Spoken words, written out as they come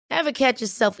Ever catch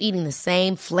yourself eating the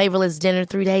same flavorless dinner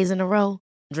 3 days in a row?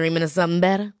 Dreaming of something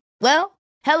better? Well,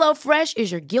 HelloFresh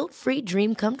is your guilt-free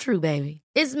dream come true, baby.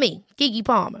 It's me, Keke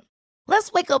Palmer.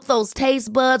 Let's wake up those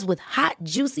taste buds with hot,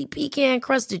 juicy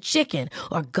pecan-crusted chicken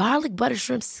or garlic butter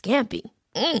shrimp scampi.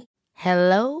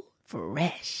 Hello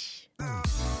Fresh.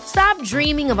 Stop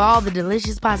dreaming of all the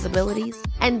delicious possibilities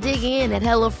and dig in at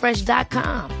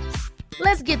HelloFresh.com.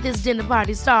 Let's get this dinner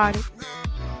party started.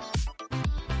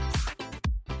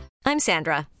 I'm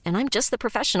Sandra, and I'm just the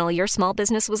professional your small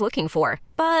business was looking for.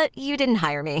 But you didn't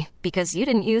hire me because you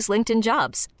didn't use LinkedIn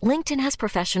Jobs. LinkedIn has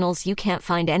professionals you can't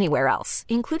find anywhere else,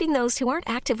 including those who aren't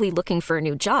actively looking for a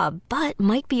new job, but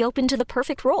might be open to the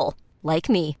perfect role, like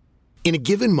me. In a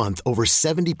given month, over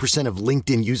 70% of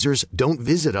LinkedIn users don't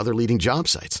visit other leading job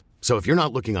sites. So if you're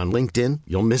not looking on LinkedIn,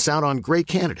 you'll miss out on great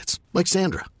candidates, like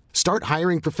Sandra. Start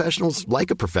hiring professionals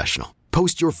like a professional.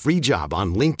 Post your free job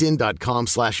on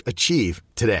linkedin.com/achieve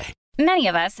today. Many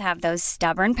of us have those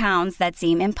stubborn pounds that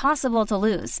seem impossible to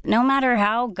lose, no matter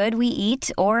how good we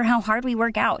eat or how hard we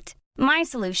work out. My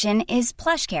solution is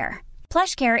PlushCare.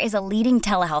 PlushCare is a leading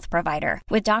telehealth provider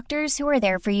with doctors who are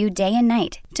there for you day and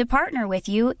night to partner with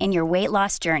you in your weight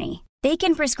loss journey. They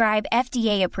can prescribe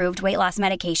FDA-approved weight loss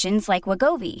medications like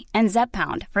Wegovy and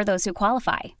Zepbound for those who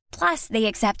qualify. Plus, they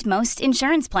accept most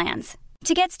insurance plans.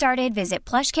 To get started, visit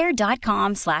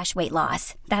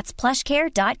plushcare.com/weightloss. That's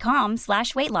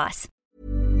plushcare.com/weightloss.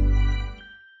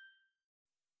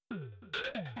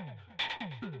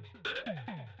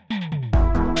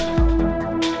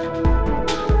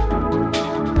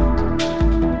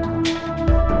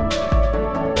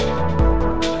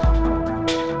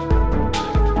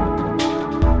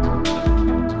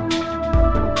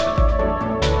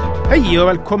 Hei og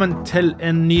velkommen til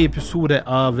en ny episode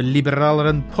av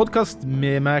Liberaleren podcast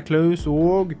med meg, Klaus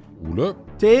og Ole.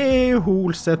 Det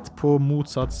Holseth på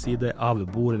motsatt side av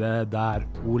bordet der,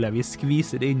 Ole. Vi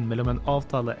skviser inn mellom en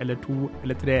avtale eller 2,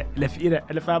 eller 3, eller 4,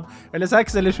 eller 5, eller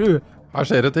 6, eller 7. Her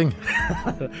skjer det ting.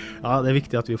 Ja, det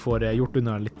viktig at vi får gjort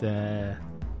unna litt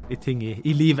ting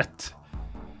i livet.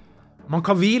 Man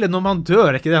kan hvile når man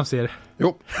dør, ikke det de sier?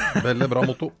 Jo, veldig bra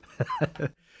motto.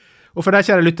 Og for deg,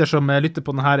 kjære lytter, som lytter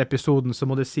på denne episoden, så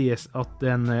må det sies at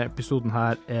denne episoden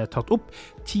her tatt opp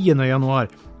 10.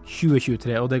 januar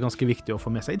 2023, og det ganske viktig å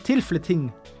få med seg. I tilfelle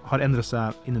ting har endret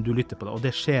seg innen du lytter på det, og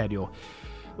det skjer jo.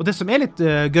 Og det som litt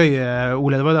gøy,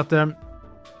 Ole, det var det at, jeg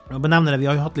benevner det,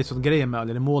 vi har jo hatt litt sånn greie med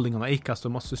alle målingene av Acast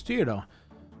og masse styr da.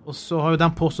 Og så har jo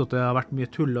de påstått at det har vært mye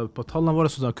tull på tallene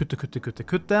våre, så da kutte.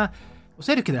 Og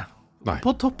så det ikke det. Nei.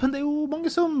 På toppen det jo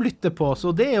mange som lytter på,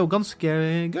 så det jo ganske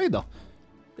gøy da.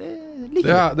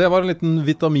 Det var en liten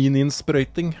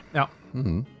vitamininnsprøyting. Ja.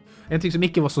 En ting som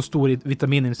ikke var så stor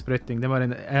vitamininnsprøyting, det var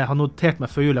jeg har notert meg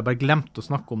før jul, jeg bare glemt å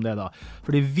snakke om det da.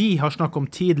 Fordi vi har snakket om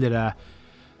tidligere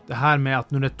det her med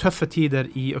at når det tøffe tider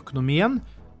i økonomien,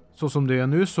 så som det gjør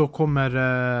nå, så kommer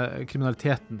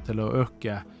kriminaliteten til å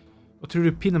øke. Og tror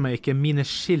du pinner meg ikke mine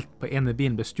skilt på ene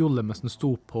bilen ble stjålet mens den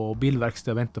sto på bilverksted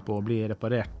og ventet på å bli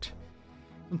reparert?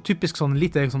 Typisk sånn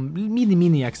lite sånn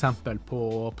mini-eksempel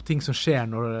på ting som skjer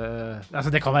når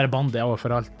altså det kan være bande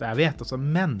overfor alt jeg vet altså,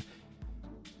 men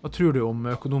hva tror du om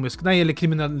eller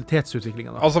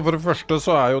kriminalitetsutviklingen da? Altså for det første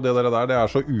så jo det der det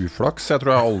så uflaks. Jeg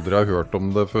tror jeg aldri har hørt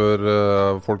om det før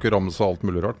folk rammes av alt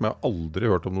mulig rart, men jeg har aldri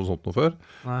hørt om noe sånt noe før.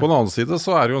 Nei. På den annen side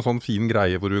så det jo en sånn fin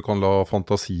greie hvor du kan la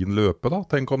fantasien løpe da.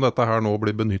 Tenk om dette her nå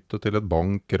blir benyttet til et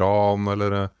bankran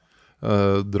eller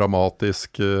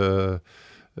dramatisk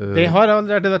Det har jeg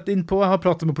allerede vært inn på. Jeg har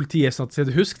pratet med politiet sånn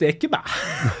at husk, det ikke meg.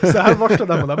 Så jeg har varslet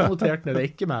dem, og de har notert ned, det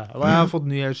ikke meg. Og jeg har fått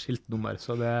nye skiltnummer,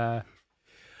 så det...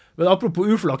 Men apropos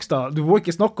uflaks da, du må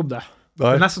ikke snakke om det.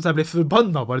 Det nesten så jeg ble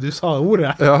forbannet bare du sa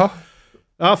ordet. Ja.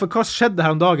 Ja, for hva skjedde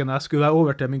her om dagen? Jeg skulle være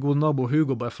over til min gode nabo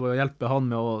Hugo bare for å hjelpe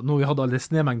han med å... Når vi hadde alle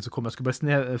snemengden som kom, jeg skulle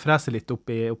bare frese litt opp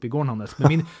i gården hans.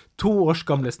 Med min 2 års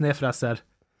gamle snefreser.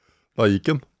 Da gikk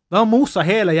den. Da mosa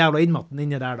hele jævla innmatten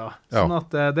inne der da. Ja. Sånn at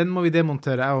den må vi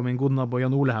demontere, jeg og min gode nabo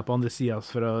Jan Ole her på andre siden,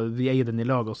 for vi eier den i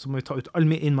lag, og så må vi ta ut all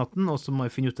min innmatten, og så må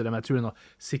vi finne ut av det, men jeg tror det noe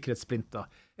sikkerhetssplinter.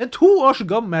 En 2 års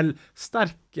gammel,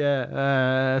 sterk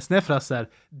snefreser,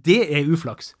 det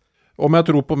uflaks. Om jeg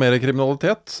tror på mer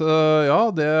kriminalitet? Ja,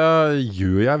 det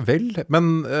gjør jeg vel.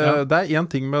 Men det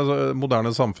en ting med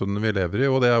moderne samfunnet vi lever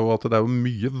i, og det jo at det jo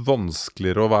mye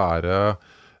vanskeligere å være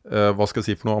hva skal jeg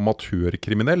si for noe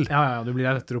amatørkriminell. Ja, du blir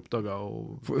lettere oppdaget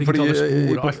og digitale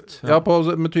spor og alt. Ja,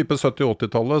 med type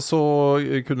 70-80-tallet så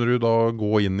kunne du da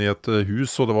gå inn i et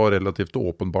hus, og det var relativt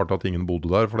åpenbart at ingen bodde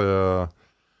der, for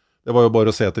Det var jo bare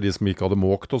å se etter de som ikke hadde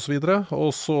måkt og så videre. Og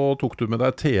så tok du med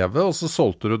deg TV, og så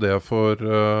solgte du det for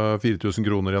 4.000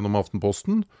 kroner gjennom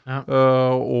Aftenposten. Ja.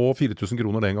 Og 4.000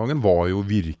 kroner den gangen var jo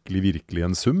virkelig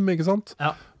en sum, ikke sant?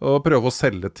 Ja. Og prøve å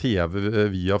selge TV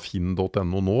via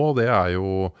finn.no nå, det er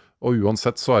jo... Og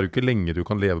uansett så er det jo ikke lenge du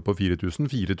kan leve på 4.000.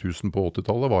 4.000 på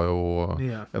 80-tallet var jo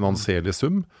en anselig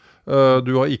sum. Du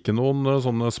har ikke noen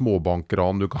sånne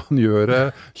småbankran du kan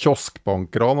gjøre,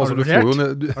 kioskbankran. Altså,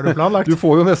 har du planlagt? Du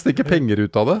får jo nesten ikke penger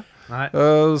ut av det.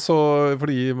 Så,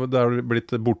 fordi det er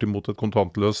blitt bortimot et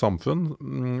kontantløst samfunn.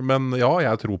 Men ja,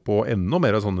 jeg tror på enda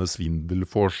mer sånne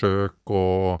svindelforsøk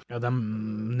og... Ja, dem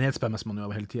nedspemmes man jo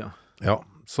av hele tiden. Ja,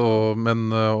 men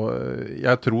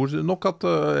jeg tror nok at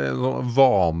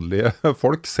vanlige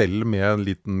folk, selv med en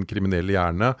liten kriminell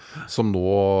hjerne, som nå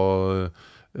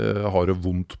har det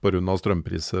vondt på grunn av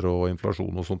strømpriser og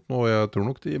inflasjon og sånt, og jeg tror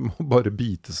nok de må bare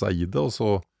bite seg i det, og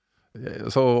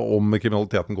så om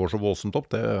kriminaliteten går så voldsomt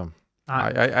opp, det... Nei,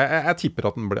 jeg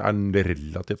tipper at den er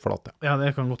relativt flat. Ja,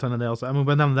 det kan godt hende det også. Jeg må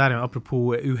bare nevne det her,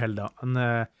 apropos uheld da.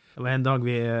 Det var en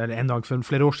dag for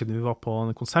flere år siden vi var på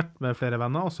en konsert med flere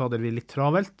venner, og så hadde vi litt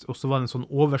travelt, og så var det en sånn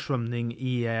oversvømning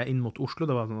inn mot Oslo.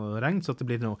 Det var noe regn, så det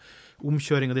ble noe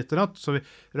omkjøring og ditt og datt. Så vi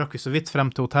rakk så vidt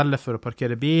frem til hotellet for å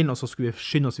parkere bilen, og så skulle vi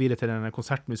skynde oss videre til den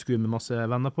konserten vi skulle med masse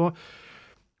venner på.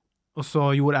 Og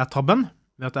så gjorde jeg tabben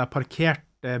med at jeg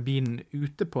parkerte bilen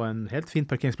ute på en helt fin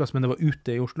parkeringsplass, men det var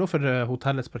ute i Oslo, for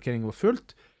hotellets parkering var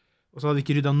fullt. Og så hadde vi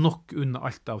ikke ryddet nok unna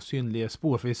alt av synlige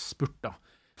spor, for vi spurte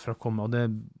for å komme, og det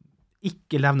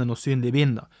ikke levne noe synlig i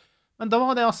bilen da. Men da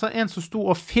var det altså en som sto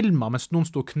og filmet, mens noen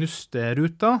sto og knuste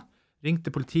ruta,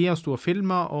 ringte politiet og sto og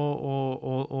filmet,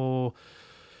 og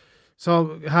sa,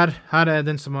 her er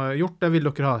den som har gjort det, vil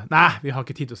dere ha det? Nei, vi har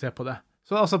ikke tid til å se på det.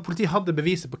 Så altså, politiet hadde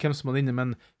beviset på hvem som var inne,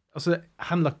 men altså,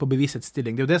 henlagt på bevisets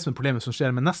stilling. Det er jo det som er problemet som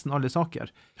skjer med nesten alle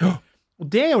saker. Ja. Og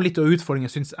det er jo litt av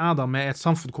utfordringen, synes jeg da, med et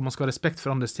samfunn hvor man skal ha respekt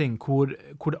for andres ting, hvor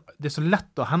det er så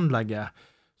lett å henlegge,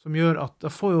 som gjør at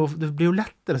det blir jo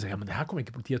lettere å si, ja, men det her kommer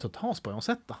ikke politiet til å ta oss på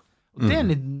uansett da. Og det er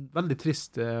en veldig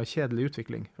trist og kjedelig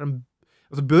utvikling.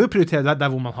 For de bør jo prioritere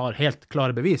der hvor man har helt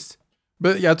klare bevis.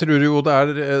 Jeg tror jo det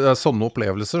er sånne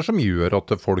opplevelser som gjør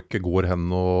at folk går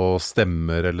hen og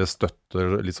stemmer eller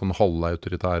støtter litt sånn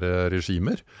halvautoritære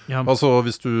regimer. Ja. Altså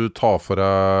hvis du tar for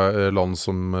deg land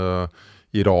som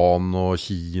Iran og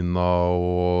Kina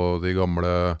og de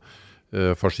gamle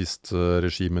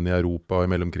fascistregimene i Europa i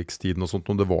mellomkrigstiden og sånt,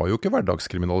 og det var jo ikke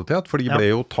hverdagskriminalitet, for de ble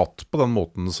jo tatt på den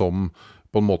måten som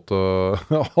på en måte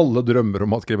alle drømmer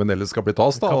om at kriminelle skal bli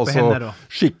tatt da. Altså,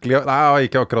 skikkelig, nei,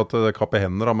 ikke akkurat kappe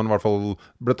hender da, men i hvert fall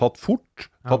ble tatt fort,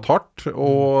 tatt hardt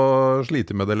og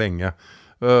slite med det lenge.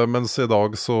 Mens i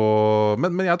dag så...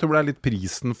 Men jeg tror det er litt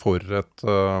prisen for et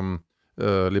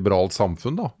liberalt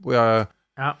samfunn da, hvor jeg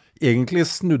egentlig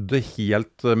snudde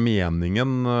helt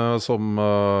meningen som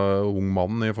ung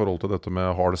mann i forhold til dette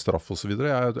med hard straff og så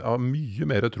videre. Jeg har mye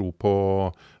mer tro på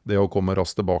det å komme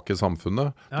raskt tilbake i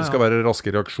samfunnet. Det skal være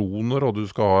raske reaksjoner, og det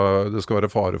skal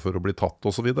være fare for å bli tatt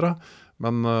og så videre.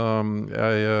 Men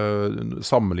jeg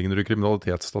sammenligner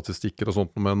kriminalitetsstatistikker og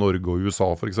sånt med Norge og USA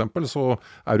for eksempel, så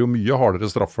er det jo mye hardere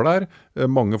straffer der,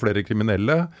 mange flere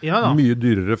kriminelle, mye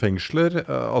dyrere fengsler,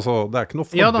 altså det er ikke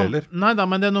noe fordeler. Neida,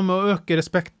 men det er noe med å øke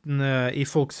respekten i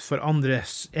folks for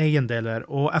andres eiendeler,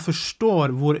 og jeg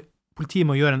forstår hvor politiet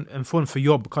må gjøre en form for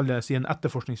jobb, kall det en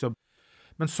etterforskningsjobb,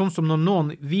 men sånn som når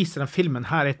noen viser den filmen,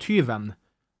 her er tyven,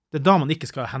 det er da man ikke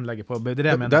skal henlegge på. Det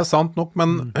er sant nok,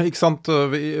 men ikke sant,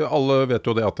 alle vet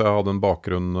jo det at jeg hadde en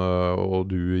bakgrunn,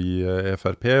 og du i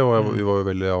FRP, og vi var jo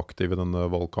veldig aktive i denne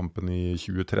valgkampen i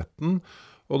 2013,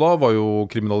 og da var jo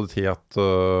kriminalitet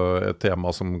et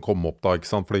tema som kom opp da, ikke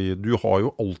sant? Fordi du har jo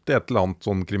alltid et eller annet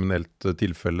sånn kriminelt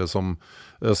tilfelle som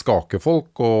skaker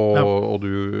folk, og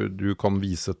du kan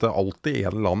vise til alltid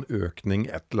en eller annen økning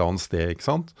et eller annet sted, ikke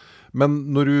sant?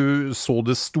 Men når du så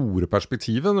det store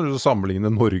perspektivet, når du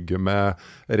sammenligner Norge med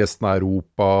resten av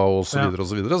Europa og så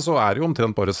videre, så er det jo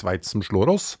omtrent bare Sveits som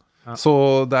slår oss. Ja. Så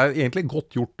det er egentlig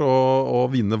godt gjort å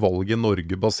vinne valget i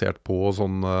Norge basert på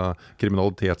sånn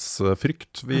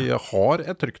kriminalitetsfrykt. Vi har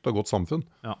et trygt og godt samfunn.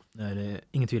 Ja, det er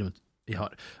ingen tvil om det vi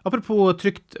har. Apropos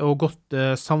trygt og godt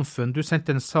samfunn, du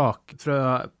sendte en sak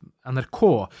fra NRK,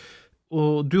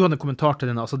 og du hadde en kommentar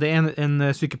til den. Altså, det er en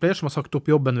sykepleier som har sagt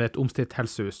opp jobben ved et omstridt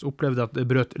helsehus, opplevde at det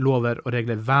brøt lover og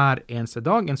regler hver eneste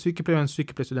dag. En sykepleier og en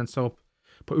sykepleierstudent sa opp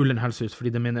på Ullern helsehus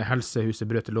fordi de mener helsehuset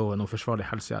brøt loven og forsvarlig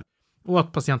helsehjelp, og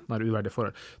at pasienten har uverdige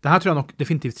forhold. Dette tror jeg nok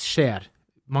definitivt skjer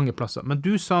mange plasser, men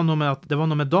du sa noe med at det var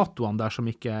noe med datoene der som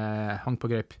ikke hang på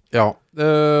greip. Ja,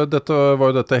 dette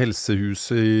var jo dette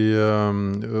helsehuset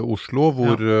i Oslo,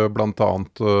 hvor blant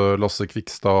annet Lasse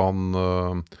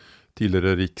Kvikstad,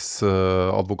 tidligere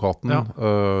riksadvokaten,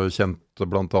 kjent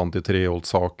blant annet i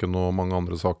Treholt-saken og mange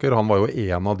andre saker. Han var jo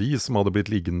en av de som hadde blitt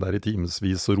liggende der i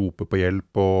timesvis og rope på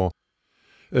hjelp og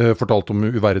fortalt om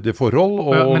uverdige forhold.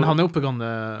 Og, men han oppegående?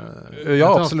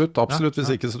 Ja, absolutt.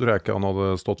 Hvis ikke så tror jeg ikke han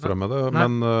hadde stått frem med det.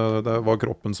 Men det var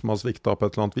kroppen som har sviktet på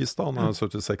et eller annet vis da. Han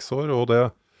 76 år, og det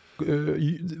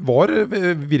var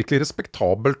virkelig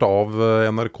respektabelt av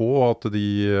NRK at de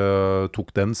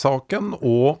tok den saken,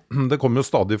 og det kom jo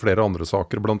stadig flere andre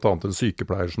saker, blant annet en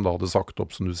sykepleier som da hadde sagt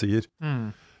opp, som du sier.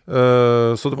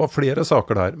 Så det var flere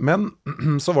saker der. Men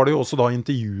så var det jo også da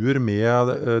intervjuer med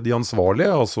de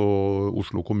ansvarlige, altså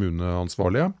Oslo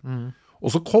kommune-ansvarlige. Og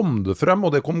så kom det frem,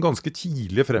 og det kom ganske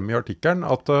tidlig frem i artikkelen,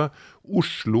 at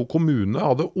Oslo kommune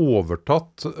hadde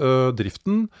overtatt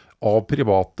driften av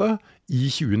private i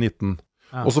 2019.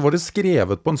 Og så var det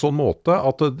skrevet på en sånn måte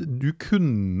at du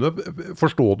kunne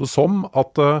forstå det som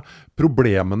at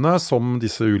problemene som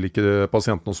disse ulike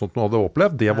pasientene og sånt hadde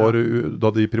opplevd, det var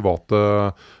da de private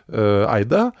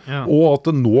eide, og at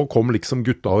nå kom liksom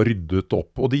gutta og ryddet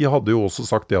opp. Og de hadde jo også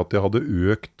sagt det at de hadde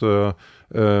økt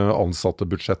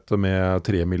ansatte-budsjettet med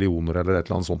 3 millioner eller et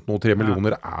eller annet sånt. Og 3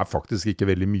 millioner faktisk ikke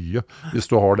veldig mye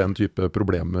hvis du har den type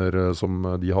problemer som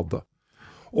de hadde.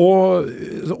 Og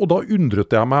da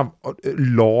undret jeg meg,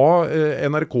 la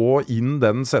NRK inn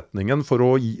den setningen for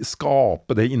å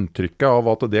skape det inntrykket av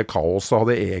at det kaoset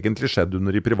hadde egentlig skjedd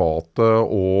under de private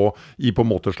og i på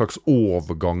en måte slags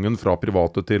overgangen fra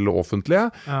private til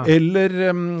offentlige, eller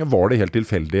var det helt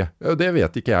tilfeldig? Det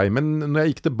vet ikke jeg, men når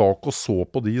jeg gikk tilbake og så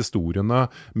på de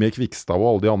historiene med Kvikstad og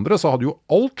alle de andre, så hadde jo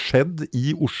alt skjedd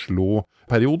i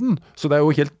Oslo-perioden, så det er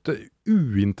jo helt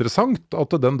uinteressant at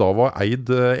den da var eid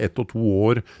 1 og 2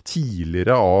 år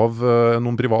tidligere av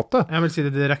noen private. Jeg vil si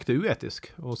det direkte uetisk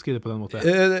å skrive det på den måten.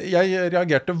 Jeg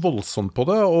reagerte voldsomt på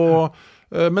det,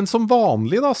 men som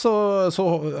vanlig da, så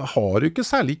har du ikke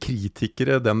særlig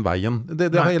kritikere den veien.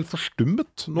 Det har helt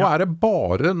forstummet. Nå er det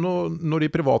bare når de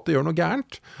private gjør noe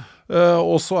gærent.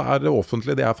 Og så er det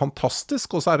offentlig, det er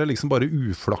fantastisk, og så er det liksom bare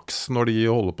uflaks når de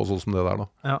holder på sånn som det der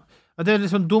da. Ja. Det er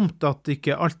liksom dumt at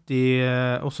ikke alltid,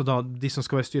 også da de som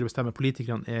skal være styrebestemmer,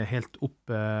 politikerne er helt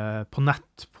oppe på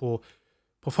nett på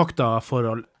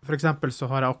faktaforhold. For eksempel så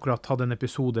har jeg akkurat hatt en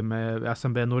episode med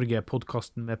SMB Norge,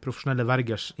 podcasten med profesjonelle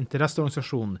vergers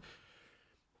interesseorganisasjon,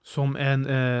 som en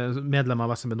medlem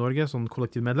av SMB Norge, sånn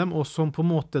kollektiv medlem, og som på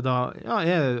en måte da,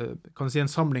 er, kan jeg si,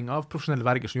 en samling av profesjonelle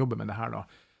verger som jobber med det her da.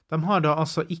 De har da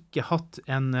altså ikke hatt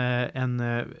en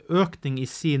økning i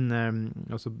sin,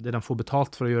 altså det de får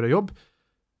betalt for å gjøre jobb,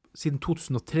 siden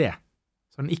 2003.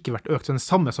 Så har den ikke vært økt, så den er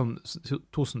samme som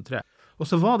 2003. Og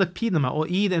så var det pine meg, og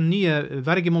i den nye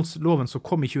vergemålsloven som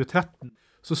kom i 2013,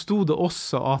 så stod det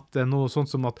også at noe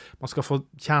sånt som at man skal få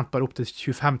tjent bare opp til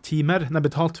 25 timer,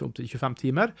 betalt for opp til 25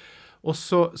 timer, og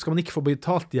så skal man ikke få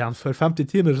betalt igjen for 50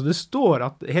 timer, så det står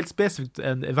at helt spesifikt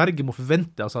en verge må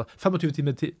forvente, altså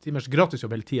 25 timers gratisjobb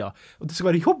hele tiden, og det skal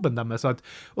være jobben deres.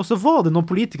 Og så var det noen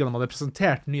politikere som hadde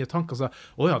presentert nye tanker, og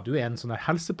sa, du er en sånn her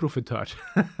helseprofitør.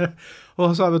 Og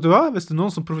så sa vet du hva, hvis det er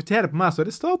noen som profiterer på meg, så er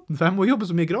det staten, for jeg må jobbe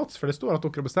så mye gratis, for det står at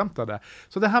dere har bestemt av det.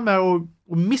 Så det her med å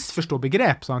misforstå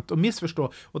begrep, sant?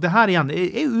 Og det her igjen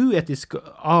er uetisk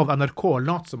av NRK å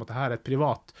late som at det her er et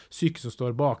privat syke som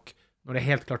står bak, når det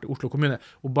er helt klart i Oslo kommune.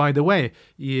 Og by the way,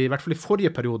 i hvert fall i forrige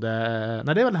periode,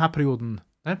 det er vel denne perioden,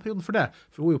 for det,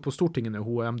 for hun er jo på Stortinget,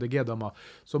 hun er MDG-dama,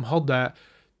 som hadde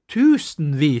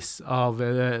tusenvis av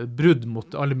brudd mot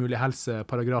alle mulige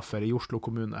helseparagrafer i Oslo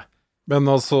kommune. Men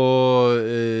altså,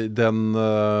 den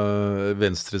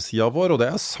venstresiden vår, og det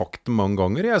har jeg sagt mange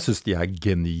ganger, jeg synes de er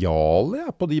geniale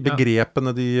på de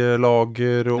begrepene de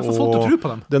lager, og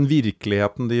den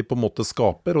virkeligheten de på en måte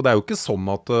skaper. Og det er jo ikke sånn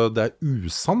at det er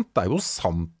usant, det er jo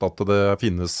sant at det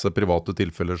finnes private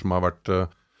tilfeller som har vært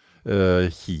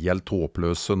helt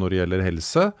håpløse når det gjelder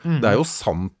helse. Det er jo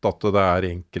sant at det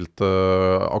er enkelte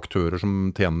aktører som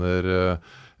tjener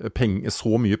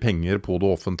så mye penger på det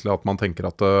offentlige at man tenker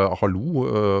at hallo,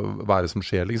 hva er det som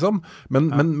skjer liksom? Men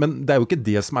det er jo ikke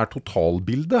det som er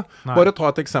totalbildet. Nei. Bare ta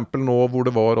et eksempel nå hvor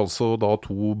det var altså da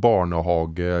 2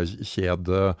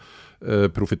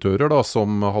 barnehagekjedeprofitører da,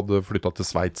 som hadde flyttet til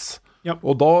Sveits. Ja.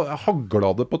 Og da hagla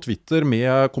det på Twitter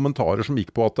med kommentarer som gikk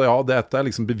på at dette er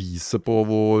liksom beviset på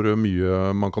hvor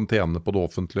mye man kan tjene på det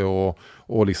offentlige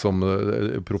og liksom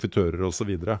profitører og så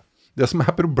videre. Det som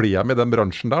er problemet i den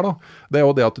bransjen der da, det er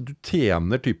jo det at du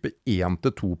tjener type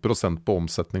 1-2% på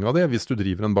omsetning av det hvis du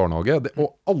driver en barnehage,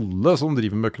 og alle som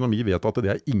driver med økonomi vet at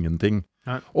det er ingenting.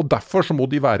 Nei. Og derfor så må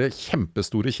de være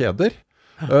kjempestore kjeder,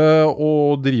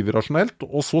 og driver rasjonelt,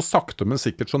 og så sakte, men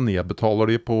sikkert så nedbetaler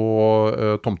de på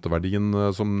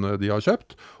tomteverdien som de har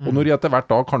kjøpt. Og når de etter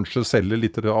hvert da kanskje selger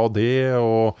litt av det,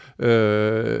 og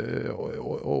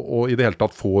i det hele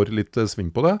tatt får litt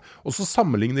sving på det, og så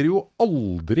sammenligner de jo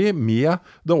aldri med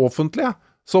det offentlige,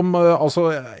 som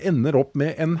altså ender opp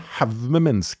med en haug med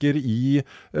mennesker i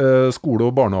skole-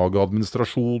 og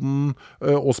barnehageadministrasjonen,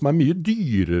 og som mye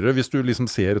dyrere hvis du liksom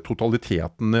ser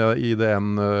totaliteten i det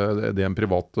en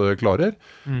privat klarer.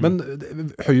 Men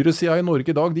høyresiden i Norge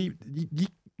i dag, de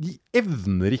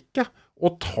evner ikke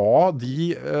å ta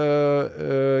de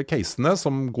casene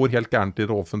som går helt gærent i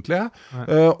det offentlige,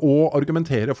 og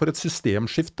argumentere for et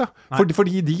systemskifte.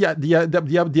 Fordi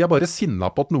de bare sinna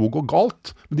på at noe går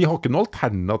galt, men de har ikke noe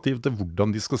alternativ til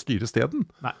hvordan de skal styre steden.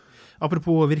 Nei.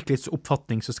 Apropos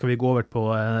virkelighetsoppfatning, så skal vi gå over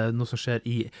på noe som skjer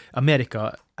i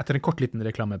Amerika etter en kort liten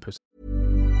reklamepause.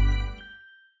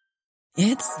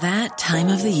 It's that time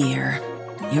of the year.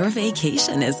 Your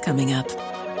vacation is coming up.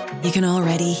 You can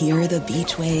already hear the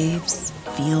beach waves,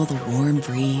 feel the warm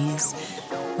breeze,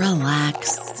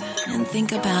 relax, and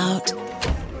think about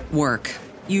work.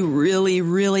 You really,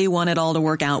 really want it all to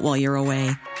work out while you're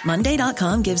away.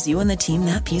 Monday.com gives you and the team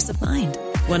that peace of mind.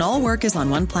 When all work is on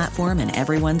one platform and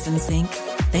everyone's in sync,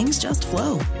 things just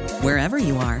flow. Wherever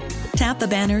you are, tap the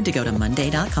banner to go to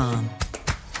Monday.com.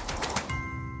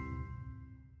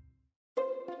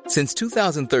 Since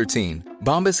 2013,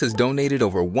 Bombas has donated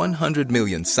over 100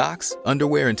 million socks,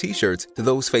 underwear, and T-shirts to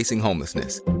those facing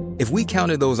homelessness. If we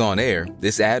counted those on air,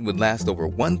 this ad would last over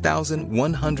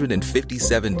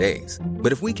 1,157 days.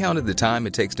 But if we counted the time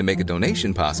it takes to make a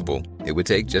donation possible, it would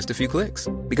take just a few clicks.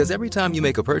 Because every time you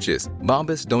make a purchase,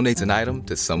 Bombas donates an item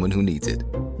to someone who needs it.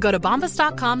 Go to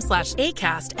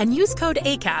bombas.com/ACAST and use code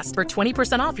ACAST for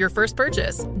 20% off your first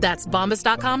purchase. That's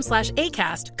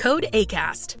bombas.com/ACAST, code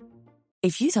ACAST.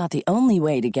 If you thought the only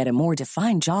way to get a more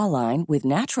defined jawline with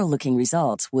natural-looking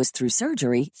results was through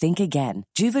surgery, think again.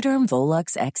 Juvederm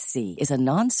Volux XC is a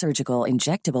non-surgical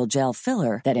injectable gel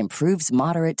filler that improves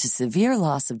moderate to severe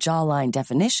loss of jawline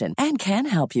definition and can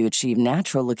help you achieve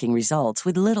natural-looking results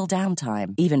with little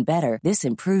downtime. Even better, this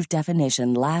improved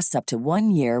definition lasts up to 1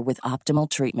 year with optimal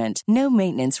treatment. No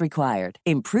maintenance required.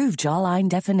 Improve jawline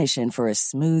definition for a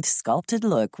smooth, sculpted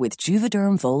look with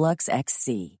Juvederm Volux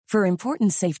XC. For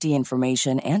important safety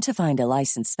information and to find a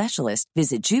licensed specialist,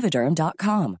 visit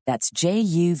Juvederm.com. That's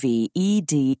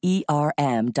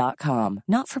JUVEDERM.com.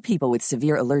 Not for people with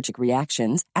severe allergic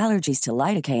reactions, allergies to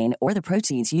lidocaine, or the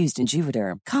proteins used in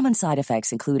Juvederm. Common side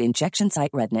effects include injection site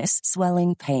redness,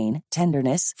 swelling, pain,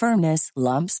 tenderness, firmness,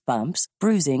 lumps, bumps,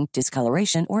 bruising,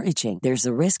 discoloration, or itching. There's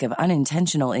a risk of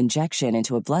unintentional injection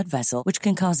into a blood vessel, which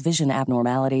can cause vision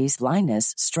abnormalities,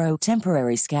 blindness, stroke,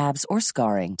 temporary scabs, or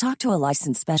scarring. Talk to a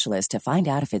licensed specialist to find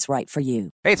out if it's right for you.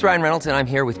 Hey, it's Ryan Reynolds, and I'm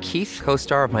here with Keith,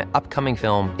 co-star of my upcoming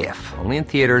film, If, only in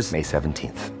theaters May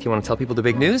 17th. Do you want to tell people the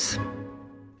big news?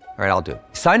 All right, I'll do it.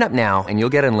 Sign up now and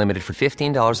you'll get unlimited for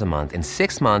 $15 a month and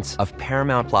 6 months of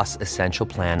Paramount Plus Essential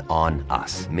Plan on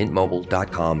us.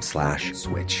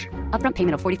 MintMobile.com/switch. Upfront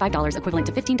payment of $45 equivalent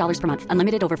to $15 per month.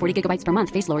 Unlimited over 40 gigabytes per month.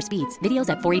 Face lower speeds.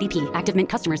 Videos at 480p. Active Mint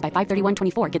customers by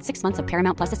 531.24 get 6 months of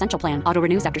Paramount Plus Essential Plan. Auto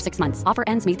renews after 6 months. Offer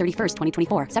ends May 31st,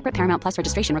 2024. Separate Paramount Plus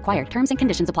registration required. Terms and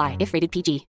conditions apply if rated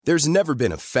PG. There's never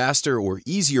been a faster or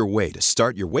easier way to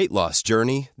start your weight loss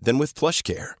journey than with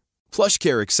PlushCare.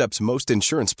 PlushCare accepts most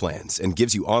insurance plans and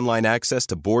gives you online access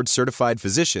to board-certified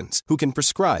physicians who can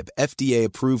prescribe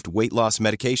FDA-approved weight loss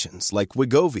medications like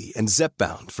Wegovy and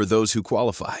Zepbound for those who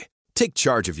qualify. Take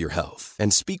charge of your health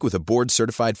and speak with a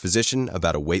board-certified physician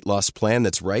about a weight loss plan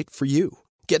that's right for you.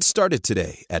 Get started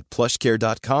today at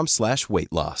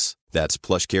plushcare.com/weight-loss. That's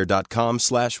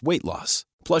plushcare.com/weight-loss.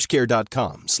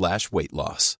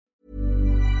 plushcare.com/weight-loss.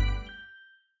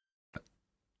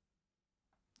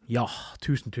 Ja,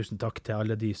 tusen takk til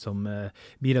alle de som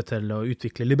bidrar til å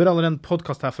utvikle Liberalere, en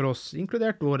podcast her for oss,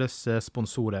 inkludert våre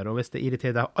sponsorer. Og hvis det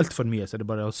irriterer deg alt for mye, så er det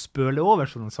bare å spøle over,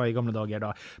 som de sa i gamle dager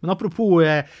da. Men apropos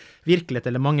virkelighet,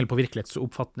 eller mangel på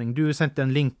virkelighetsoppfatning, du sendte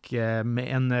en link med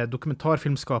en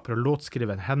dokumentarfilmskaper og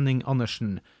låtskriver, Henning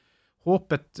Andersen.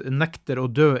 Håpet nekter å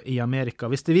dø i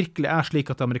Amerika. Hvis det virkelig er slik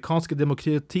at det amerikanske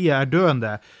demokratiet er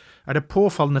døende, er det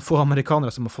påfallende få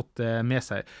amerikanere som har fått det med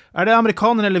seg. Er det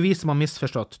amerikanere eller vi som har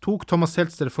misforstått? Tok Thomas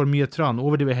Seltzer for mye tran?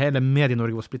 Overdriver hele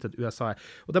Medie-Norge og splittet USA?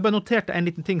 Og det bare noterte en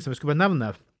liten ting som vi skulle bare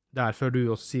nevne der, før du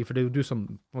også sier, for det er jo du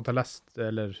som måtte ha lest,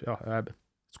 eller ja,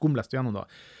 skumlest gjennom da.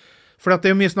 For det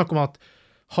er jo mye snakk om at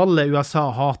halve USA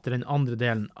hater den andre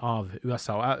delen av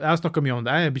USA. Og jeg snakker mye om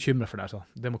det, jeg er bekymret for det, så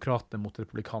demokratene mot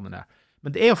republikanerne. Men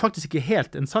det er jo faktisk ikke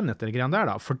helt en sannhet, det greiene der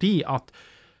da, fordi at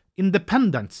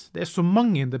independents, det er så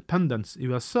mange independents i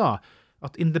USA,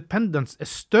 at independence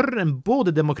større enn både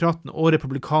demokratene og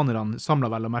republikanerne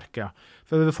samlet vel å merke.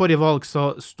 For ved forrige valg så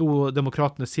sto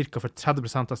demokratene cirka for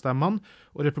 30% av stemmene,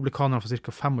 og republikanerne for cirka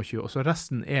 25%, og så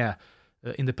resten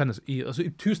independence i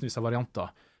tusenvis av varianter.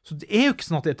 Så det jo ikke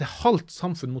sånn at det et halvt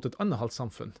samfunn mot et annet halvt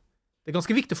samfunn. Det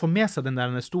ganske viktig å få med seg den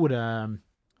der store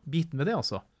biten ved det,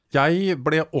 altså. Jeg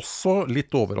ble også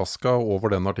litt overrasket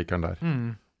over den artikkelen der.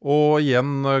 Og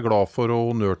igjen glad for å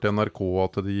honnør til NRK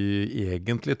at de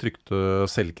egentlig trykte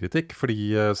selvkritikk,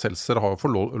 fordi Seltzer har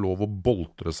fått lov å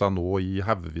boltre seg nå i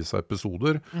haugevis av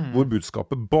episoder, hvor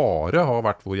budskapet bare har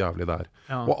vært hvor jævlig det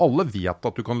Ja. Og alle vet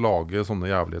at du kan lage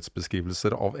sånne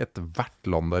jævlighetsbeskrivelser av hvert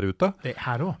land der ute. Det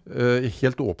her også.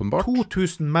 Helt åpenbart.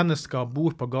 2000 mennesker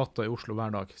bor på gata i Oslo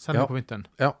hver dag, selv på vinteren.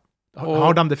 Ja.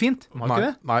 Har de det fint?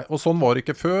 Nei, og sånn var det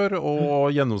ikke før,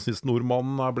 og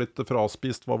gjennomsnittsnordmannen blitt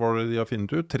fraspist, hva var det de har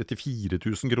funnet ut? 34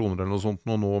 000 kroner eller noe sånt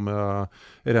nå med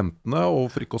rentene,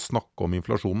 og for ikke å snakke om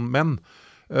inflasjonen. Men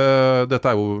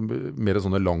dette jo mer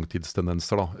sånne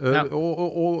langtidstendenser da.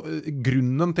 Og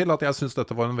grunnen til at jeg synes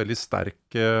dette var en veldig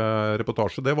sterk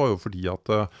reportasje, det var jo fordi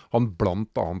at han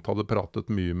blant annet hadde pratet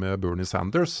mye med Bernie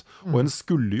Sanders, og en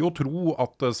skulle jo tro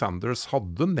at Sanders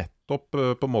hadde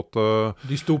på en måte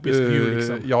dystopisk view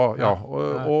liksom.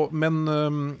 Men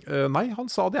nei, han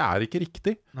sa det ikke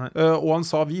riktig. Og han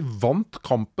sa vi vant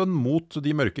kampen mot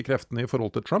de mørke kreftene i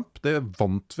forhold til Trump. Det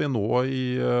vant vi nå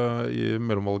i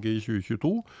mellomvalget i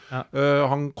 2022.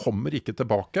 Han kommer ikke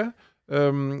tilbake.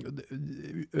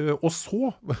 Og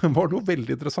så var det jo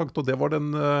veldig interessant, og det var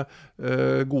den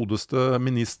godeste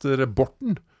minister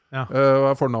Borten.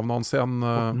 Hva fornavnet hans igjen?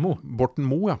 Borten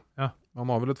Moe, ja. Han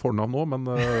har vel et fornavn nå, men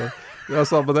jeg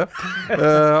sa med det.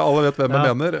 Alle vet hvem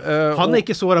jeg mener. Han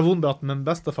ikke såret vondbraten, men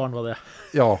bestefaren var det.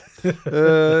 Ja.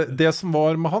 Det som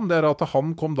var med han, det at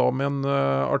han kom da med en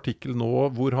artikkel nå,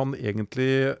 hvor han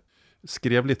egentlig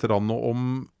skrev litt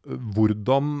om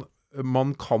hvordan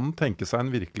man kan tenke seg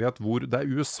en virkelighet hvor det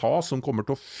USA som kommer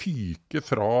til å fyke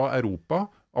fra Europa,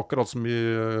 akkurat som i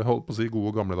holdt på å si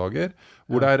gode gamle dager,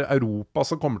 hvor det Europa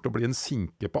som kommer til å bli en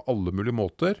sinke på alle mulige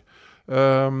måter.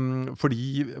 Fordi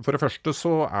for det første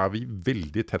så vi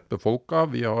veldig tett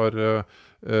befolket, vi har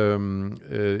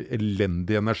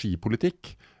elendig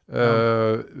energipolitikk,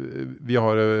 vi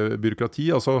har byråkrati,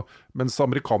 mens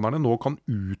amerikanerne nå kan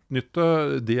utnytte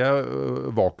det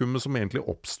vakuumet som egentlig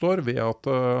oppstår ved at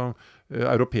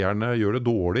europeerne gjør det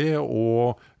dårlig,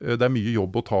 og det mye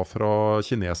jobb å ta fra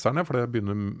kineserne, for det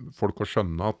begynner folk å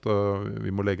skjønne at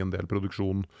vi må legge en del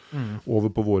produksjon over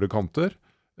på våre kanter.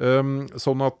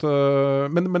 Sånn at,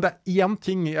 men det én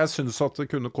ting jeg synes at det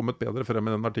kunne kommet bedre frem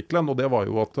i den artikkelen, og det var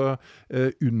jo at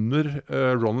under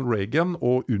Ronald Reagan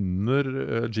og under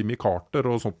Jimmy Carter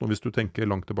og sånt, hvis du tenker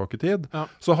langt tilbake i tid,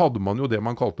 så hadde man jo det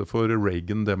man kalte for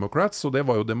Reagan Democrats, og det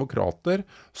var jo demokrater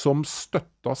som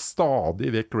støtta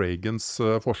stadig vekk Reagans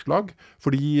forslag,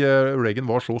 fordi Reagan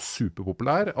var så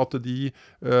superpopulær at de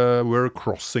were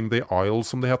crossing the aisle,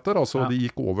 som det heter, altså de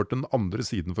gikk over til den andre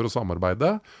siden for å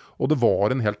samarbeide, og det var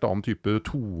en helt annen type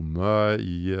tone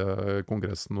i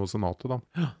Kongressen og Senatet da.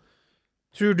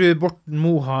 Tror du Borten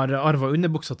Moe har arvet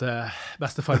underbuksa til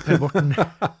bestefar Per Borten?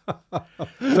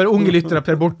 For unge lyttere,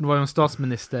 Per Borten var jo en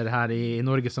statsminister her i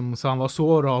Norge som sa han var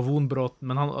såret av vonbråten,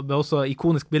 men han det også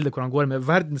ikonisk bilde hvor han går med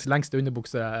verdens lengste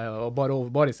underbukse og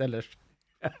bare i ellers.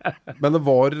 Men det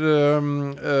var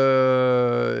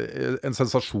en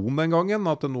sensasjon den gangen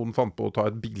at noen fant på å ta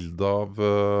et bilde av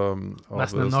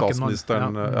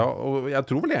statsministeren. Og jeg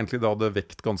tror vel egentlig det hadde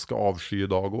vekt ganske avsky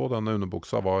i dag også. Denne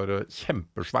underbuksa var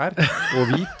kjempesvær og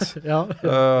hvit.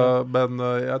 Men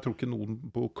jeg tror ikke noen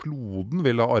på kloden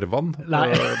ville ha arven.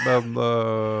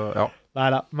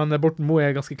 Neida, men Borten Moe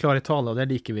ganske klar i tale, og det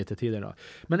liker vi til tider da.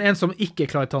 Men en som ikke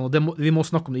klar i tale, og vi må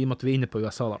snakke om det i og med at vi inne på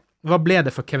USA da. Hva ble det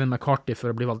for Kevin McCarthy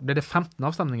for å bli valgt? Ble det 15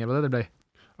 avstemninger? Hva det ble?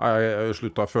 Jeg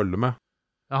sluttet å følge med.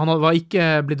 Han var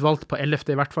ikke blitt valgt på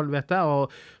 11. i hvert fall, vet jeg, og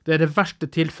det det verste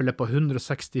tilfellet på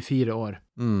 164 år.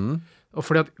 Og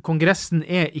fordi at kongressen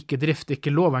ikke drift, det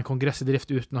ikke lov av en kongress i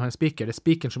drift uten å ha en speaker. Det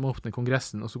spikeren som åpner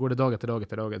kongressen, og så går det dag etter dag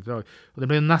etter dag etter dag. Og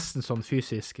det ble jo nesten sånn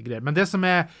fysisk greier. Men det som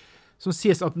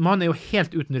sies at man jo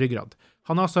helt uten ryggrad.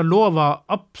 Han har altså lovet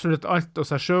absolutt alt av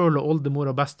seg selv og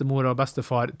oldemor og bestemor og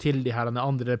bestefar til de her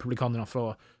andre republikanerne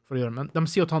for å gjøre. Men de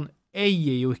sier at han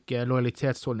eier jo ikke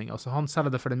lojalitetsholdning, altså han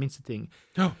selger det for den minste ting.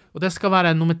 Og det skal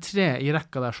være nummer 3 i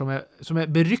rekka der som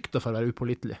beryktet for å være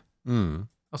upålitelig.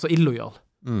 Altså illojal.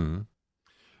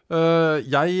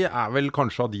 Jeg vel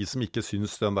kanskje av de som ikke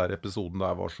synes den der episoden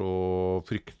der var så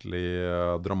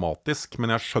fryktelig dramatisk,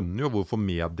 men jeg skjønner jo hvorfor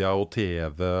media og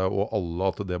TV og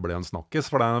alle at det ble en snakkes,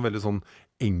 for det en veldig sånn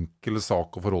enkel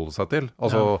sak å forholde seg til.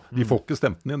 Altså, de får ikke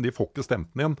stemt den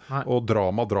inn, og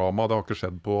drama, det har ikke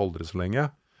skjedd på aldri så lenge.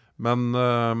 Men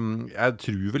jeg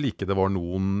tror vel ikke det var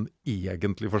noen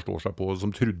egentlig forstår seg på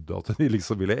som trodde at de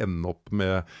liksom ville ende opp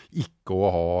med ikke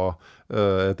å ha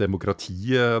et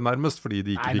demokrati nærmest, fordi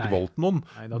de ikke fikk valgt noen.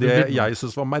 Det jeg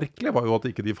synes var merkelig var jo at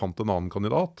ikke de fant en annen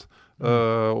kandidat,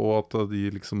 og at de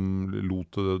liksom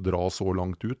lot det dra så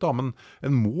langt ut. Da. Men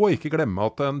en må ikke glemme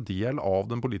at en del av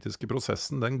den politiske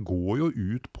prosessen, den går jo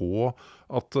ut på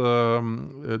at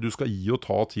du skal gi og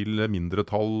ta til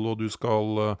mindretall, og du skal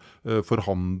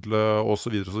forhandle og så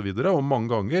videre og så videre. Og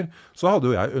mange ganger så hadde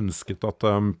jo jeg ønsket at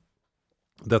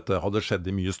dette hadde skjedd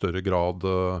i mye større grad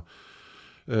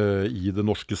i det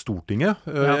norske Stortinget.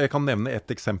 Jeg kan nevne et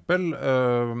eksempel.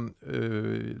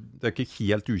 Det ikke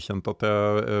helt ukjent at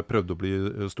jeg prøvde å bli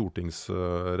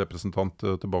stortingsrepresentant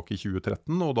tilbake i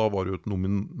 2013, og da var det jo et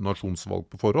nominasjonsvalg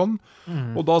på forhånd.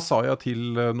 Og da sa jeg til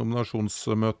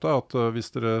nominasjonsmøtet at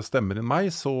hvis dere stemmer inn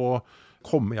meg, så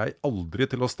kommer jeg aldri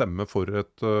til å stemme for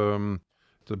et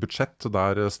budsjett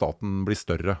der staten blir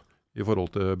større i forhold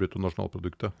til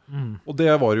bruttonasjonalproduktet. Og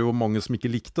det var jo mange som ikke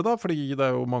likte da, fordi det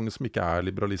jo mange som ikke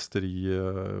liberalister i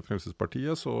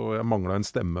Fremskrittspartiet, så jeg manglet en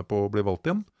stemme på å bli valgt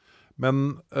igjen.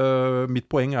 Men mitt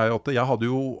poeng jo at jeg hadde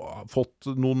jo fått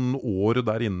noen år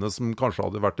der inne som kanskje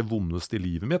hadde vært det vondeste i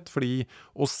livet mitt, fordi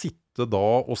å sitte da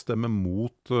og stemme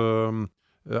mot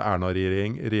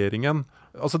Erna-regjeringen,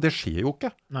 altså det skjer jo ikke.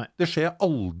 Det skjer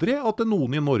aldri at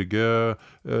noen i Norge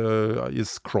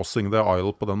is crossing the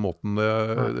aisle på den måten.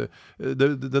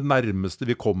 Det nærmeste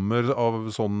vi kommer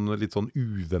av sånn, litt sånn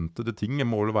uventede ting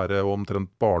må vel være omtrent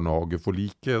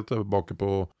barnehageforliket tilbake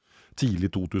på tidlig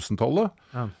 2000-tallet,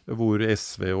 hvor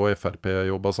SV og FRP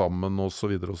jobbet sammen og så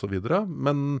videre og så videre.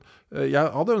 Men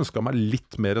jeg hadde ønsket meg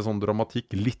litt mer sånn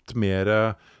dramatikk, litt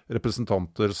mer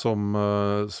representanter som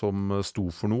sto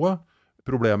for noe.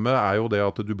 Problemet jo det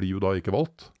at du blir jo da ikke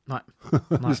valgt. Nei.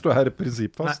 Hvis du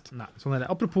prinsippfast. Nei, sånn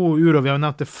det. Apropos uro, vi har jo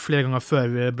nevnt det flere ganger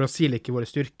før, Brasil ikke vår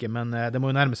styrke, men det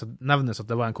må jo nevnes at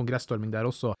det var en kongressstorming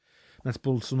der også. Mens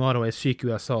Bolsonaro syk i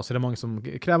USA, så det mange som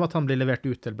krever at han blir levert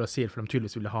ut til Brasil, for de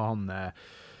tydeligvis ville ha han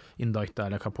indicta,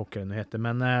 eller hva pokker det heter.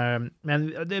 Men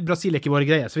Brasil ikke våre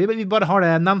greier, så vi bare har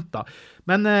det nevnt da.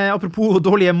 Men apropos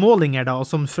dårlige målinger da,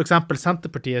 som for eksempel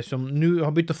Senterpartiet, som nå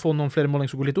har begynt å få noen flere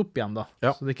målinger som går litt opp igjen da,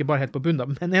 så det ikke bare helt på bunnen da.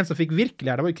 Men en som fikk virkelig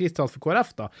her, det var jo Kristall for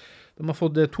KrF da. De har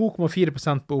fått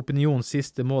 2,4% på Opinions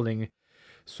siste måling,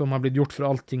 som har blitt gjort fra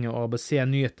Alltinget og ABC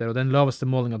Nyheter, og den laveste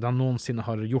målingen de noensinne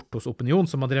har gjort hos Opinion,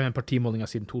 som har drevet en partimålinger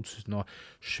siden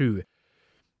 2007.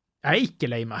 Jeg ikke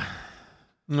lei meg.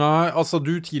 Nei, altså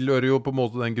du tilhører jo på en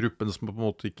måte den gruppen som på en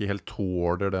måte ikke helt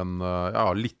tåler den,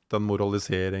 litt den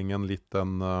moraliseringen, litt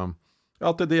den,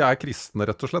 at de kristne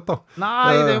rett og slett da.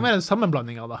 Nei, det jo mer en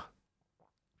sammenblanding av det.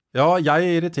 Ja,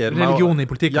 jeg irriterer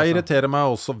meg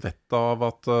også vett av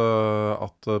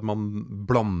at man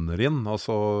blander inn,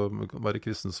 altså være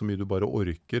kristen så mye du bare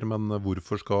orker, men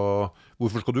hvorfor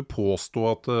skal du påstå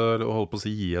at holdt på å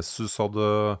si, Jesus hadde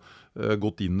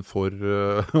gått inn for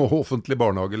offentlig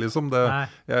barnehage liksom?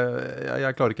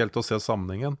 Jeg klarer ikke helt å se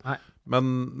sammenhengen.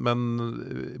 Men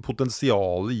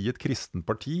potensialet i et kristent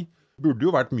parti burde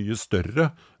jo vært mye større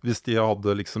hvis de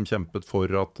hadde liksom kjempet for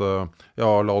at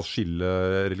la oss skille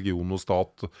religion og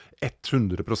stat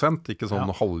 100%, ikke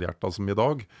sånn halvhjertet som i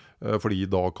dag, fordi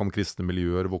da kan kristne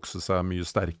miljøer vokse seg mye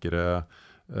sterkere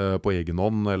på egen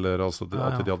hånd, eller altså,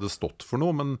 at de hadde stått for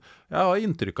noe, men jeg har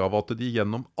inntrykk av at de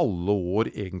gjennom alle år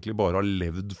egentlig bare har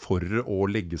levd for å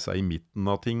legge seg i midten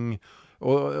av ting.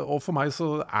 Og for meg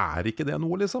så ikke det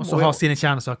noe liksom. Og så ha sine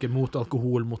kjernesaker mot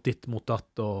alkohol, mot ditt, mot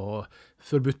datt, og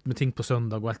forbudt med ting på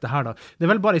søndag og alt det her da. Det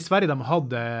vel bare i Sverige de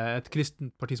hadde et kristent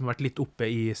parti som har vært litt oppe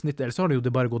i snittet, eller så har det jo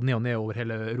det bare gått ned og ned over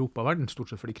hele Europa og verden, stort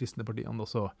sett for de kristne partiene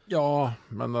også. Ja,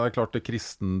 men det klart det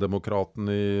kristendemokraten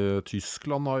i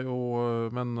Tyskland har jo,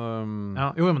 men...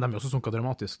 Jo, men de jo også sunket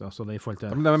dramatisk da, så det i forhold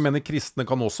til... Men jeg mener kristne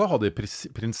kan også ha det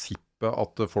prinsippet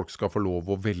at folk skal få lov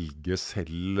å velge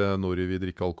selv når vi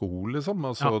drikker alkohol, liksom.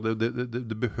 Altså,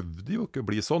 det behøvde jo ikke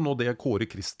bli sånn, og det Kåre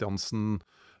Kristiansen,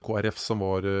 KrF som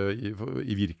var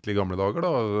i virkelig gamle dager, da,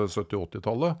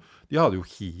 70-80-tallet, de hadde jo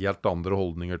helt andre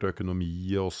holdninger til økonomi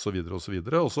og så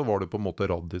videre, og så var det på en måte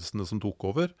raddisene som tok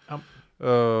over.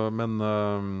 Men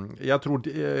jeg tror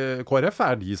KrF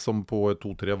de som på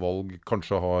 2-3 valg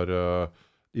kanskje har...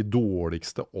 de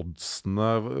dårligste oddsene,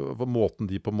 måten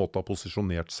de på en måte har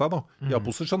posisjonert seg da. De har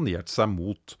posisjonert seg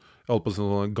mot jeg holdt på å si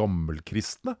sånn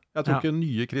gammelkristne. Jeg tror ikke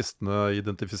nye kristne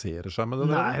identifiserer seg med det.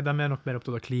 Nei, de nok mer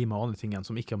opptatt av klima og andre ting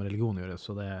som ikke har med religion å gjøre.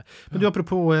 Så det... Men du,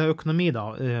 apropos økonomi da,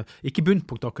 ikke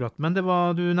bunnpunkt akkurat, men det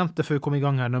var, du nevnte før vi kom i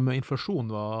gang her, når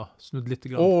inflasjon var snudd litt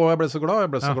grann. Jeg ble så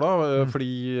glad,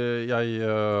 fordi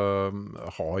jeg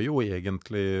har jo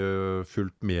egentlig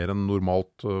fulgt mer enn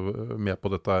normalt med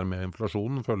på dette her med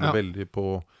inflasjonen, følger veldig på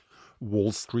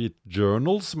Wall Street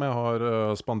Journal, som jeg har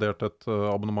spandert et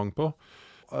abonnement på.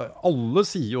 Alle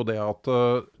sier jo det at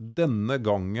denne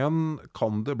gangen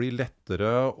kan det bli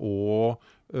lettere å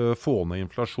få ned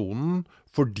inflasjonen,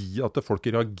 fordi at folk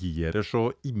reagerer så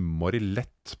innmari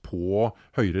lett på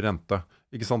høyere rente.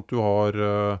 Ikke sant? Du har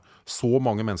så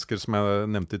mange mennesker, som jeg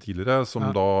nevnte tidligere, som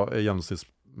da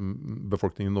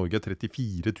gjennomsnittsbefolkningen i Norge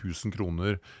 34 000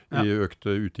 kroner i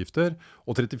økte utgifter.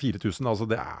 Og 34 000, altså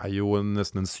det er jo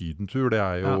nesten en sydentur. Det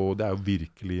er jo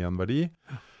virkelig en verdi.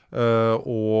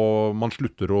 Og man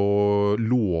slutter å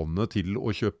låne til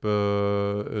å kjøpe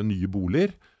nye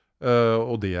boliger.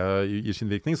 Og det gir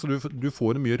sin virkning, så du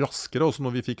får det mye raskere, også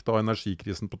når vi fikk da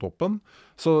energikrisen på toppen.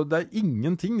 Så det er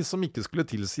ingenting som ikke skulle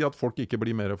tilsi at folk ikke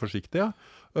blir mer forsiktige.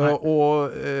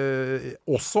 Og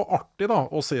også artig da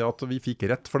å se at vi fikk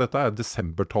rett, for dette er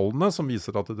desembertallene som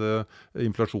viser at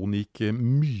inflasjonen gikk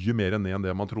mye mer ned enn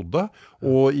det man trodde.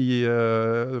 Og i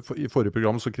forrige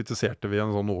program så kritiserte vi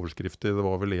en sånn overskrift, det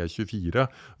var vel E24,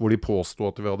 hvor de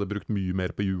påstod at vi hadde brukt mye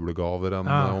mer på julegaver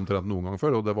enn omtrent noen gang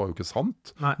før, og det var jo ikke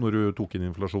sant når du tok inn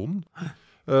inflasjonen.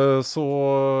 Så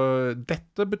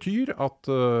dette betyr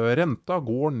at renta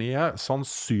går ned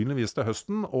sannsynligvis til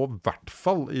høsten, og i hvert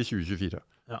fall i 2024.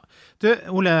 Ja. Du,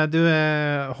 Ole, du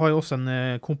har jo også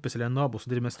en kompis eller en nabo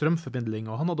som driver med strømforbindling,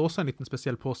 og han hadde også en liten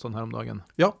spesiell påstand her om dagen.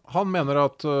 Ja, han mener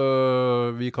at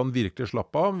vi kan virkelig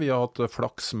slappe av. Vi har hatt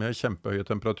flaks med kjempehøye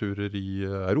temperaturer i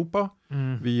Europa.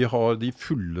 Vi har de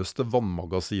fulleste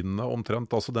vannmagasinene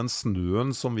omtrent. Altså den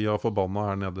snøen som vi har forbannet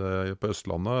her nede på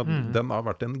Østlandet, den har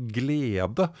vært en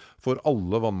glede for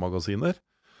alle vannmagasiner.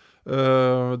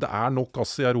 Det er nok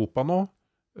gass i Europa nå.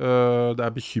 Det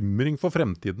er bekymring for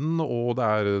fremtiden, og det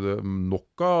er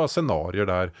nok av scenarier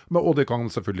der. Og det kan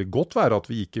selvfølgelig godt være at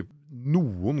vi ikke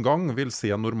noen gang vil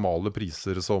se normale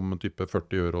priser som type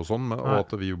 40 euro og sånn, og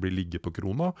at vi blir ligge på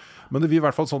krona. Men det vil i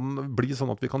hvert fall bli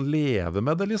sånn at vi kan leve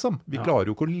med det, liksom. Vi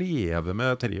klarer jo ikke å leve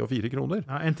med 3 og 4 kroner.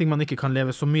 Ja, en ting man ikke kan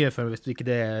leve så mye for, hvis ikke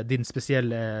det er din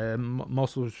spesielle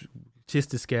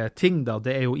masochistiske ting da,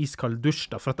 det er jo iskald dusj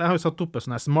da. For at jeg har jo satt opp en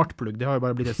sånn her smartplugg, det har jo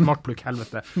bare blitt et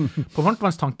smartplugg-helvete, på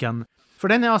varmtvannstanken. For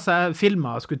den er altså, jeg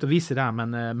filmet, jeg skulle ut og vise det,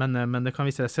 men det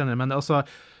kan vise det senere. Men altså,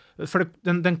 for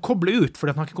den kobler ut,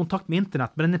 fordi den har ikke kontakt med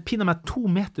internett, men den er pinnet meg 2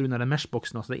 meter under den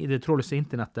meshboksen, altså i det trådløse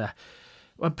internettet.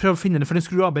 Og jeg prøver å finne den, for den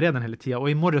skrur av bereden hele tiden, og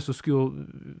i morgen så skulle jo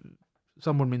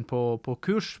samboeren min på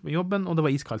kurs med jobben, og det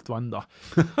var iskaldt vann da.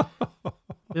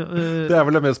 Det er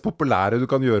vel det mest populære du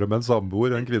kan gjøre med en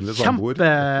samboer, en kvinnelig samboer.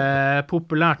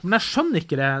 Kjempepopulært, men jeg skjønner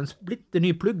ikke det. En splitter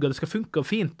ny plugg, og det skal funke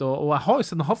fint, og jeg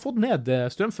har fått ned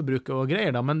strømforbruket og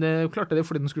greier da, men det er jo klart det er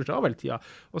fordi den skrur seg av hele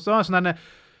tiden. Og så har jeg sånn der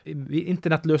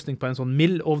internettløsning på en sånn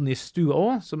mildovn i stua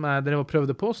også, som jeg drev og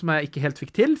prøvde på, som jeg ikke helt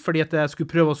fikk til, fordi at jeg skulle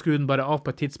prøve å skru den bare av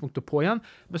på et tidspunkt og på igjen,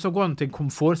 men så går den til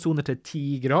komfortzoner til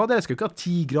 10 grader. Jeg skal ikke ha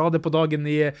 10 grader på dagen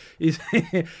i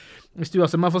stua,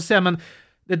 så man får se, men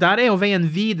det der er jo veien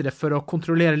videre for å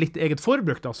kontrollere litt eget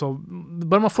forbruk da, så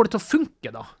bare man får det til å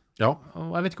funke da. Ja.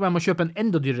 Og jeg vet ikke om jeg må kjøpe en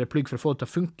enda dyrere plugg for å få det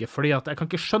til å funke, fordi at jeg kan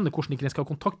ikke skjønne hvordan ikke den skal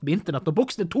ha kontakt med internett, og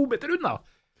boksen er 2 meter unna.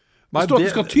 Nei, det står at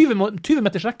du skal ha 20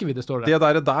 meters rekkevidde, står det.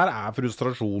 Det der er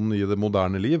frustrasjonen i det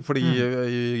moderne liv, fordi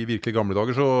i virkelig gamle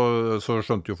dager så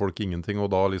skjønte jo folk ingenting,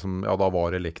 og da liksom, da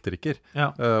var elektriker. Ja.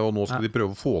 Og nå skal de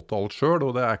prøve å få til alt selv,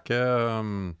 og det er ikke...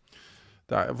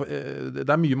 Det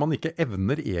er mye man ikke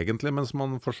evner egentlig, mens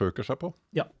man forsøker seg på.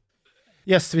 Ja.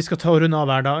 Yes, vi skal ta og runde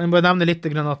av her da. Jeg må nevne litt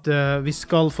at vi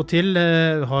skal få til,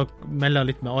 har meldet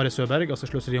litt med Are Søberg, altså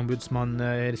sløseriombudsmann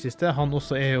i det siste. Han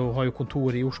også har jo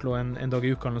kontor i Oslo en dag i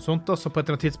uka eller noe sånt da, så på et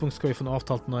eller annet tidspunkt skal vi få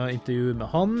avtalt noe intervju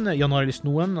med han. Jan Arild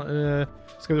Snoen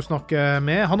skal vi jo snakke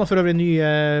med. Han har for øvrig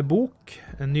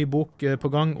en ny bok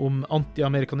på gang om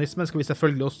anti-amerikanisme. Skal vi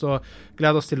selvfølgelig også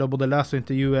glede oss til å både lese og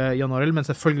intervjue Jan Arild, men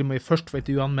selvfølgelig må vi først få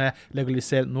intervjue han med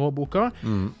Legaliser nå-boka.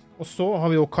 Og så har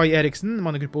vi jo Kai Eriksen,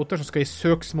 mannegruppe 8, som skal i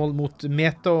søksmål mot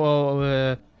Meta og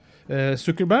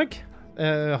Zuckerberg.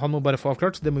 Han må bare få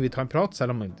avklart, så det må vi ta en prat,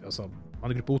 selv om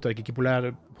mannegruppe 8 er ikke populær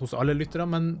hos alle lyttere,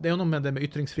 men det er jo noe med det med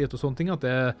ytringsfrihet og sånne ting, at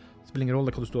det spiller ingen rolle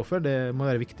hva du står for. Det må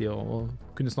være viktig å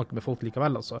kunne snakke med folk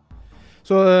likevel, altså.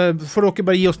 Så får dere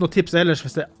bare gi oss noen tips ellers,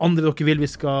 hvis det er andre dere vil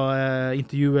vi skal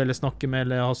intervjue eller snakke med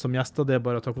eller ha som gjester, det er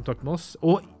bare å ta kontakt med oss.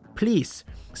 Og please,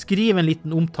 skriv en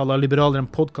liten omtale av Liberaleren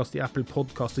podcast i Apple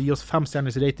Podcast, og gi oss 5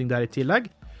 stjerners rating der i tillegg,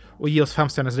 og gi oss 5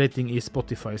 stjerners rating i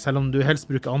Spotify, selv om du helst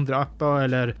bruker andre apper,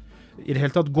 eller i det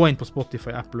hele tatt gå inn på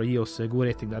Spotify, Apple, og gi oss god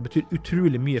rating der. Det betyr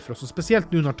utrolig mye for oss, og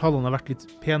spesielt nå når tallene har vært litt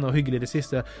pene og hyggelige i det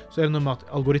siste, så er det noe med at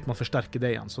algoritmen forsterker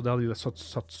det igjen, så det hadde vi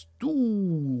satt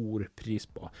stor pris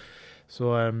på. Så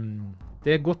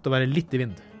det er godt å være litt i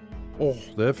vind.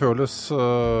 Det føles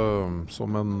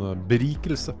som en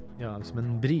berikelse. Ja, som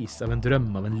en bris av en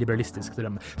drøm, av en liberalistisk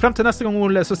drøm. Frem til neste gang,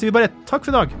 Ole, så sier vi bare takk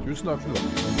for i dag. Tusen takk for i dag.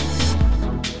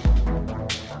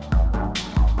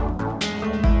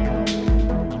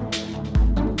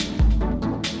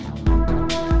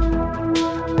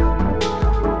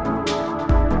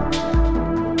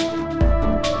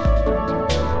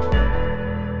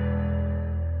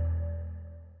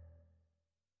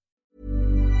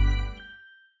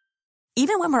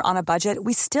 Even when we're on a budget,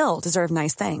 we still deserve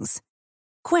nice things.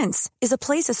 Quince is a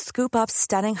place to scoop up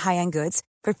stunning high-end goods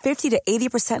for 50 to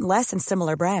 80% less than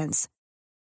similar brands.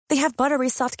 They have buttery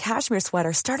soft cashmere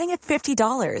sweaters starting at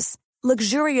 $50,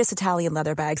 luxurious Italian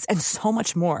leather bags, and so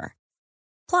much more.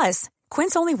 Plus,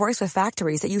 Quince only works with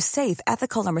factories that use safe,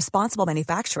 ethical, and responsible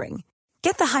manufacturing.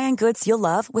 Get the high-end goods you'll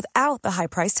love without the high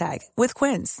price tag with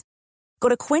Quince. Go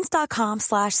to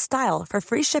quince.com/style for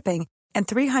free shipping and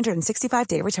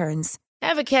 365-day returns.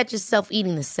 Ever catch yourself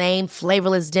eating the same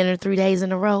flavorless dinner 3 days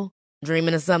in a row?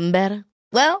 Dreaming of something better?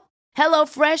 Well,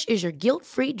 HelloFresh is your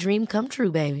guilt-free dream come true,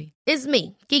 baby. It's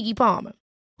me, Keke Palmer.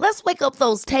 Let's wake up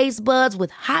those taste buds with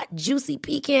hot, juicy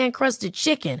pecan-crusted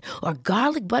chicken or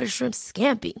garlic butter shrimp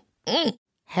scampi.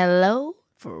 Hello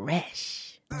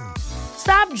Fresh.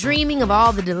 Stop dreaming of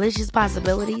all the delicious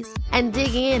possibilities and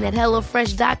dig in at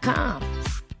HelloFresh.com.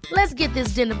 Let's get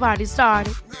this dinner party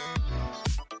started.